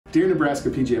Dear Nebraska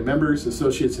PGA members,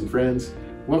 associates, and friends,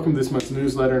 welcome to this month's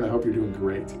newsletter, and I hope you're doing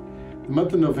great. The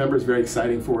month of November is very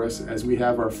exciting for us as we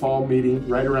have our fall meeting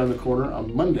right around the corner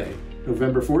on Monday,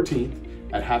 November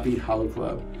 14th at Happy Hollow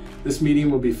Club. This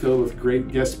meeting will be filled with great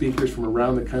guest speakers from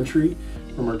around the country,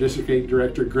 from our District 8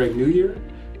 Director Greg Newyear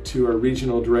to our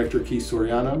Regional Director Keith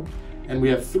Soriano, and we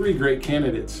have three great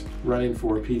candidates running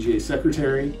for PGA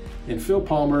Secretary in Phil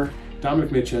Palmer,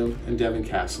 Dominic Mitchum, and Devin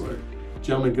Kassler.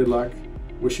 Gentlemen, good luck.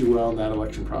 Wish you well in that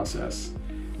election process.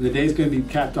 And the day is going to be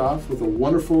capped off with a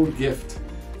wonderful gift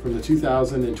from the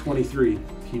 2023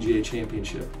 PGA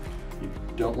Championship. You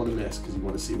don't want to miss because you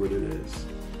want to see what it is.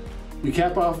 We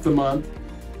cap off the month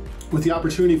with the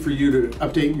opportunity for you to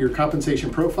update your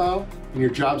compensation profile and your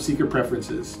job seeker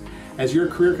preferences. As your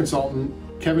career consultant,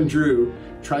 Kevin Drew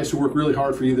tries to work really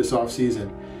hard for you this off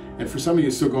season. And for some of you,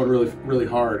 it's still going really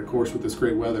hard, of course, with this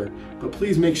great weather. But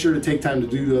please make sure to take time to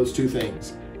do those two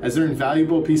things, as they're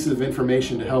invaluable pieces of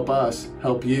information to help us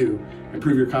help you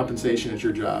improve your compensation at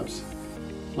your jobs.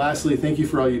 Lastly, thank you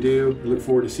for all you do. We look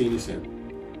forward to seeing you soon.